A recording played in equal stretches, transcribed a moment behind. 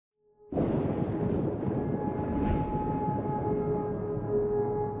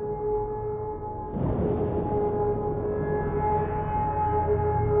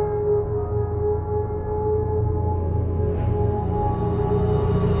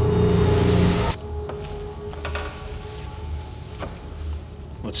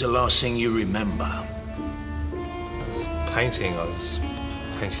What's the last thing you remember? Painting. I was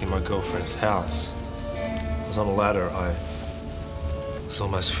painting my girlfriend's house. I was on a ladder. I was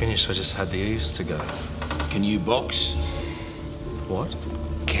almost finished. I just had the eaves to go. Can you box? What?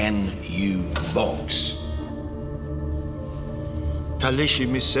 Can you box? Talishi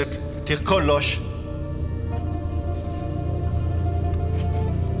misek, tirkolosh.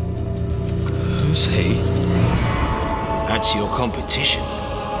 Who's he? That's your competition.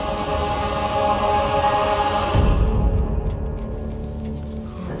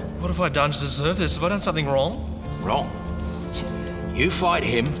 What have I done to deserve this? Have I done something wrong? Wrong. You fight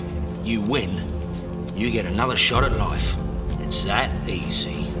him, you win, you get another shot at life. It's that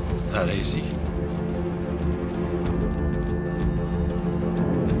easy. That easy.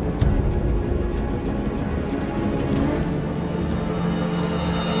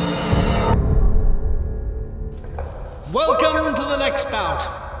 Welcome to the next bout.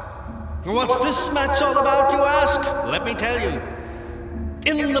 What's this match all about, you ask? Let me tell you.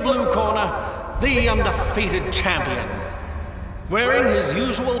 In the blue corner, the undefeated champion. Wearing his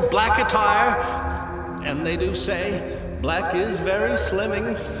usual black attire, and they do say, black is very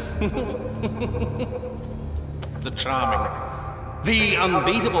slimming. The charming, the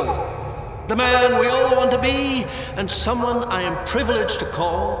unbeatable, the man we all want to be, and someone I am privileged to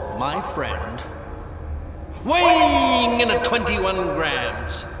call my friend. Weighing in at 21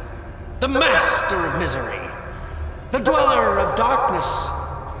 grams, the master of misery, the dweller of darkness,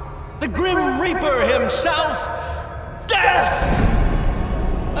 the grim reaper himself, Death!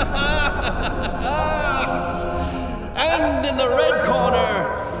 And in the red corner,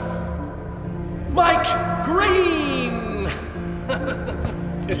 Mike Green!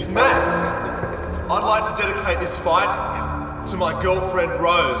 It's Matt. I'd like to dedicate this fight to my girlfriend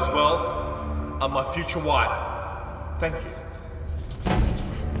Rose, and my future wife. Thank you.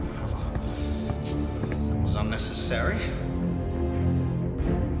 It was unnecessary.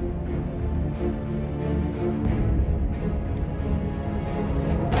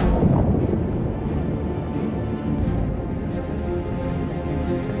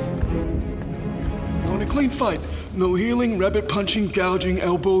 On a clean fight. No healing, rabbit punching, gouging,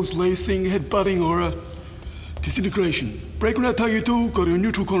 elbows, lacing, headbutting, or disintegration. Break when I tell you to, go to your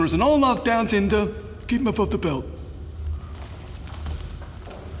neutral corners and all knockdowns and keep them above the belt.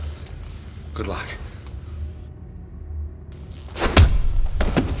 Good luck.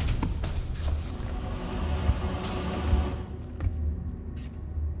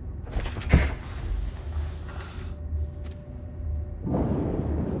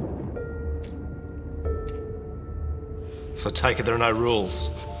 So I take it there are no rules?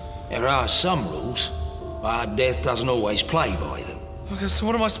 There are some rules, but death doesn't always play by them. Okay, so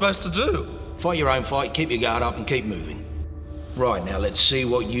what am I supposed to do? Fight your own fight, keep your guard up and keep moving. Right, now let's see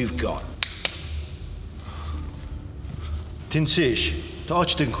what you've got. Tinsiex,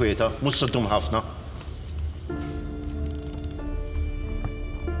 toqgħodx tinkwieta, mhux saddum ħafna.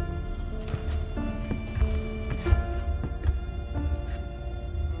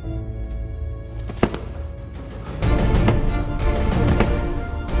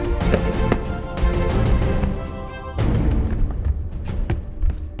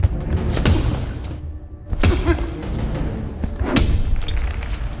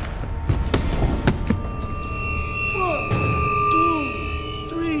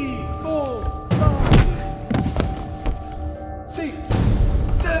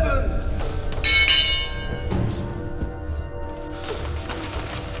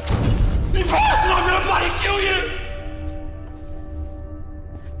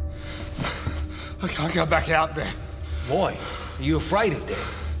 I can't go back out there. Why? Are you afraid of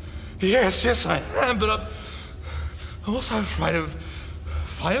death? Yes, I am, but I'm also afraid of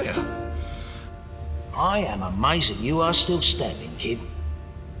failure. I am amazed that you are still standing, kid.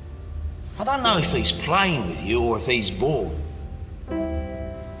 I don't know if he's playing with you or if he's bored.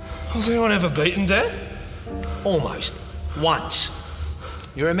 Has anyone ever beaten death? Almost. Once.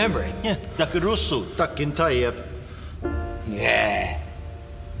 You remember it? Yeah, dak ir-Russu, dak kien tajjeb. Yeah.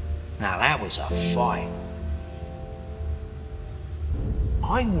 Now that was a fight.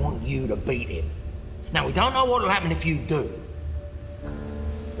 I want you to beat him. Now we don't know what'll happen if you do.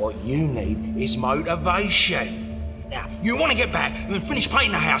 What you need is motivation. Now, you want to get back and finish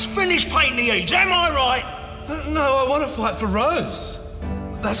painting the house, finish painting the eaves, am I right? No, I want to fight for Rose.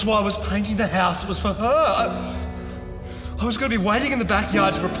 That's why I was painting the house, it was for her. I was going to be waiting in the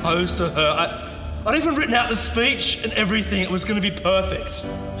backyard to propose to her. I'd even written out the speech and everything. It was going to be perfect.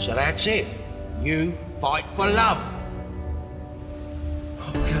 So that's it. You fight for love.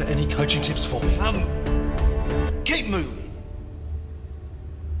 Oh, okay, any coaching tips for me? Keep moving.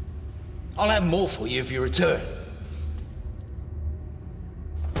 I'll have more for you if you return.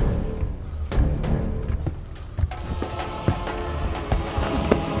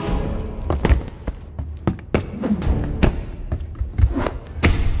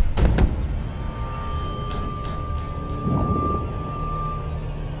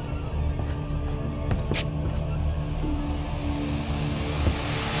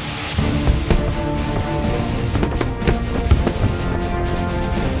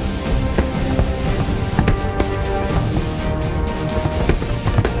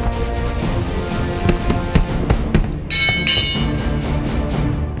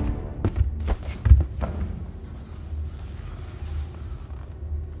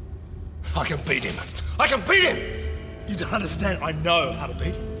 I can beat him. I can beat him! You don't understand. I know how to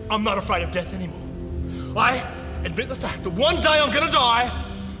beat him. I'm not afraid of death anymore. I admit the fact that one day I'm gonna die,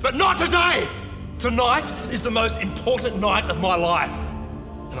 but not today! Tonight is the most important night of my life,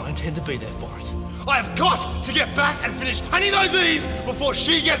 and I intend to be there for it. I have got to get back and finish painting those eaves before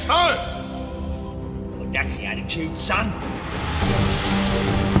she gets home! Look, that's the attitude, son.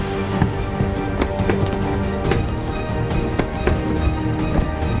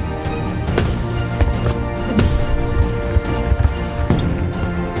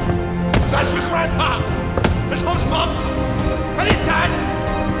 That's for Grandpa! And Tom's mum! And his dad!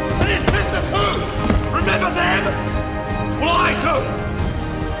 And his sister too! Remember them? Well, I do!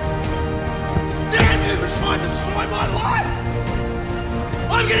 Damn you for trying to destroy my life!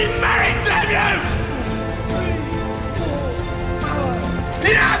 I'm getting married, damn you!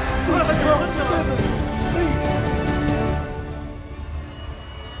 Yes!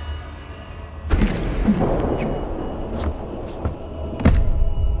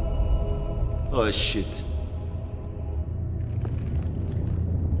 Oh shit.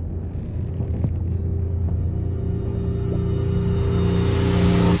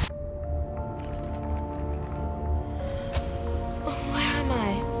 Where am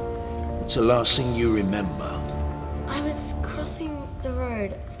I? What's the last thing you remember? I was crossing the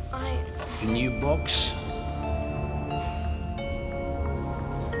road. Can you box?